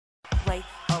play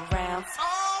around.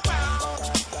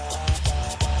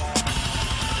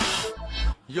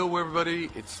 Yo everybody,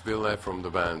 it's Ville from the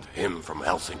band Him from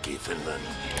Helsinki, Finland.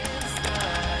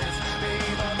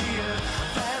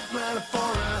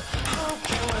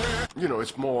 You know,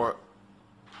 it's more,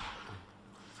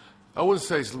 I wouldn't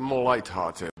say it's more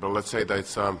light-hearted, but let's say that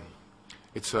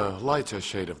it's a lighter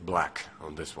shade of black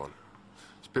on this one.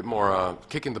 It's a bit more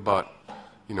kick in the butt,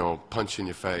 you know, punch in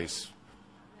your face,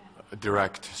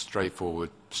 direct, straightforward,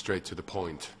 straight to the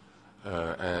point,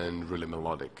 and really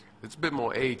melodic. It's a bit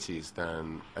more 80s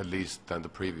than, at least, than the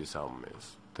previous album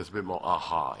is. There's a bit more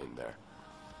aha in there.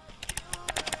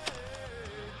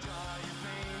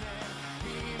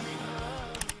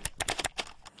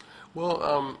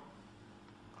 Well,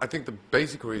 I think the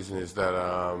basic reason is that,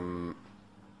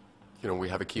 you know, we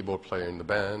have a keyboard player in the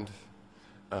band,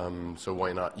 so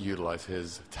why not utilize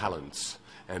his talents?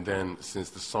 And then, since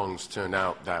the songs turned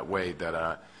out that way,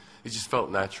 that it just felt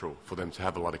natural for them to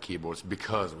have a lot of keyboards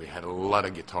because we had a lot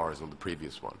of guitars on the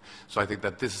previous one. So I think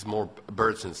that this is more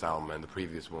Bertsen's album and the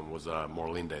previous one was more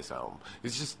Linde's album.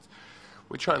 It's just,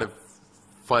 we're trying to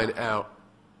find out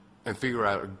and figure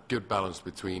out a good balance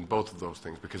between both of those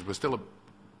things because we're still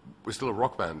a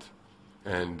rock band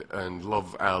and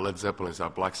love our Led Zeppelins, our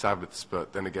Black Sabbaths,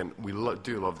 but then again, we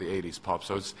do love the 80s pop,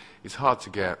 so it's hard to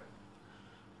get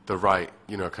the right,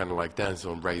 you know, kind of like dance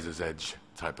on razor's edge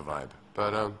type of vibe.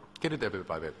 But get it there bit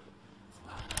by bit.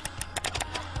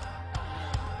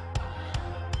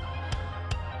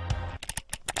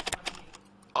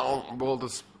 Well,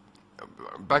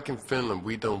 back in Finland,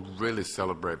 we don't really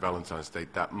celebrate Valentine's Day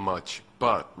that much.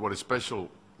 But what is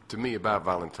special to me about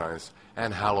Valentine's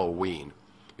and Halloween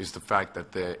is the fact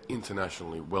that they're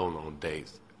internationally well-known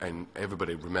days, and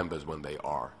everybody remembers when they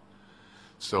are.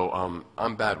 So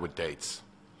I'm bad with dates.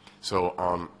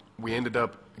 So we ended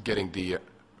up getting the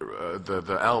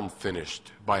album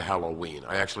finished by Halloween.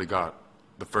 I actually got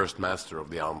the first master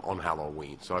of the album on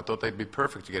Halloween, so I thought they'd be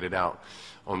perfect to get it out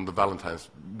on the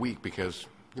Valentine's week because,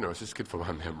 you know, it's just good for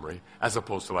my memory, as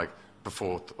opposed to like the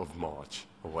 4th of March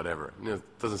or whatever. You know,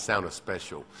 it doesn't sound as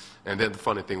special. And then the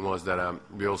funny thing was that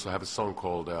we also have a song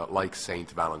called Like Saint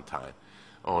Valentine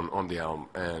on the album,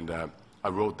 and I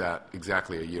wrote that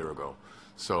exactly a year ago.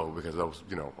 So, because I was,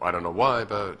 you know, I don't know why,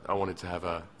 but I wanted to have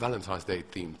a Valentine's Day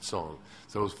themed song.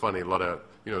 So it was funny, a lot of,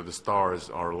 you know, the stars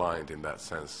are aligned in that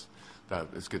sense. That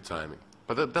it's good timing.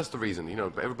 But that's the reason, you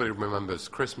know, everybody remembers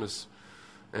Christmas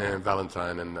and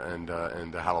Valentine and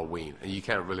Halloween. And you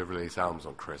can't really release albums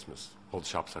on Christmas. All the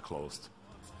shops are closed.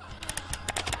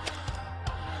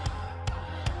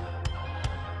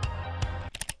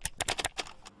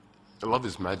 Love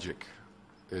is magic.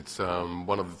 It's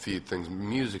one of the few things.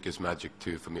 Music is magic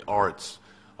too for me. Arts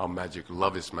are magic.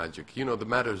 Love is magic. You know, the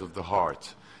matters of the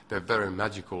heart, they're very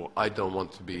magical. I don't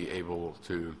want to be able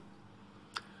to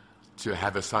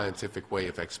have a scientific way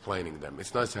of explaining them.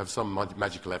 It's nice to have some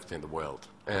magic left in the world.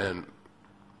 And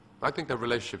I think that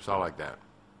relationships are like that.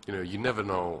 You know, you never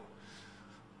know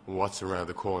what's around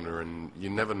the corner, and you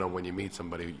never know when you meet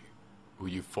somebody who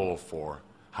you fall for,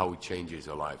 how it changes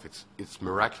your life. It's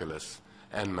miraculous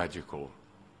and magical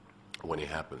when it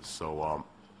happens. So,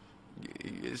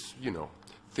 it's, you know,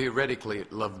 theoretically,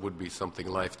 love would be something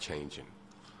life-changing.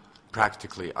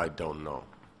 Practically, I don't know.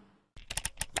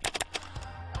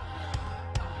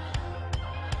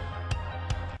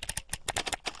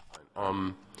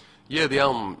 Yeah, the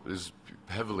album is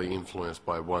heavily influenced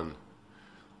by one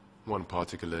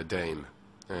particular dame,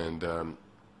 and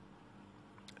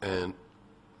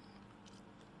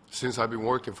since I've been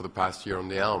working for the past year on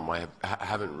the album, I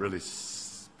haven't really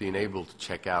been able to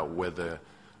check out whether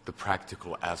the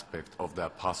practical aspect of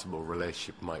that possible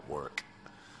relationship might work.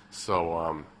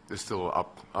 So it's still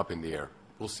up in the air.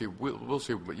 We'll see. We'll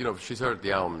see. But, you know, she's heard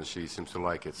the album and she seems to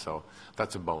like it, so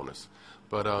that's a bonus.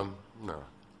 But no,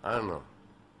 I don't know.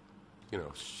 You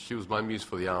know, she was my muse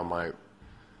for the album,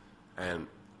 and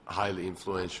highly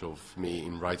influential for me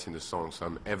in writing the song, so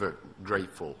I'm ever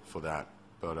grateful for that.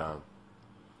 But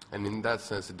and in that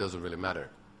sense, it doesn't really matter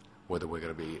whether we're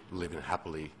going to be living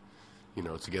happily, you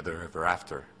know, together ever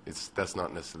after. That's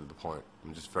not necessarily the point.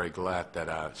 I'm just very glad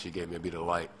that she gave me a bit of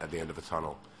light at the end of the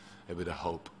tunnel, a bit of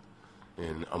hope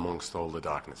in amongst all the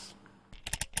darkness.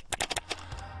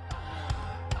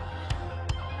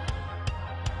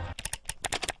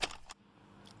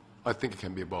 I think it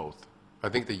can be both. I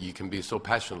think that you can be so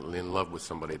passionately in love with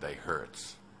somebody that it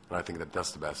hurts. And I think that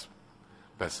that's the best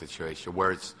situation,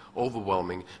 where it's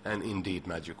overwhelming and indeed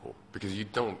magical. Because you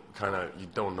don't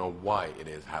know why it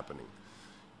is happening.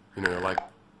 You know, like,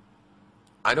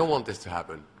 I don't want this to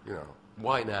happen, you know.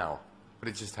 Why now? But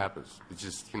it just happens. It's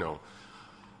just, you know,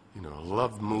 you know,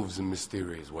 love moves in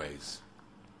mysterious ways,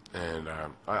 and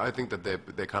I think that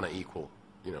they're kind of equal.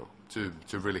 You know,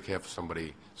 to really care for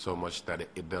somebody so much that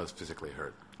it does physically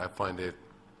hurt. I find it.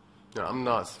 You know, I'm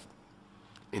not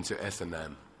into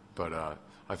S&M, but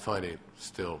I find it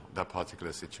still, that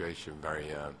particular situation, very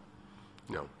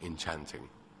you know, enchanting.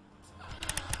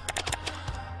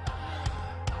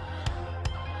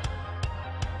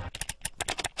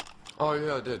 Oh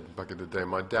yeah, I did back in the day.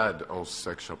 My dad owns a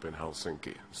sex shop in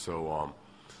Helsinki, so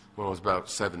when I was about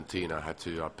 17, I had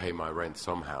to pay my rent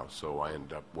somehow, so I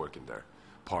ended up working there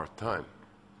part-time.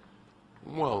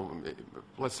 Well,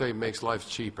 let's say it makes life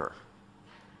cheaper,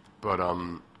 but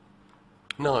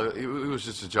no, it was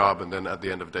just a job, and then at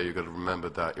the end of the day, you got to remember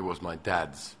that it was my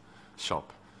dad's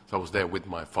shop, so I was there with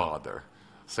my father,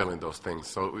 selling those things.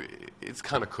 So it's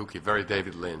kind of kooky, very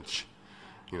David Lynch.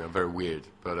 You know, very weird,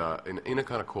 but in a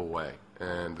kind of cool way.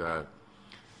 And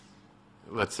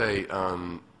let's say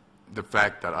the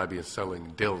fact that I've been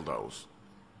selling dildos,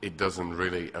 it doesn't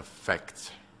really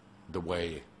affect the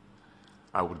way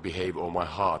I would behave or my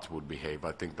heart would behave.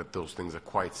 I think that those things are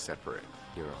quite separate,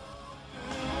 you know.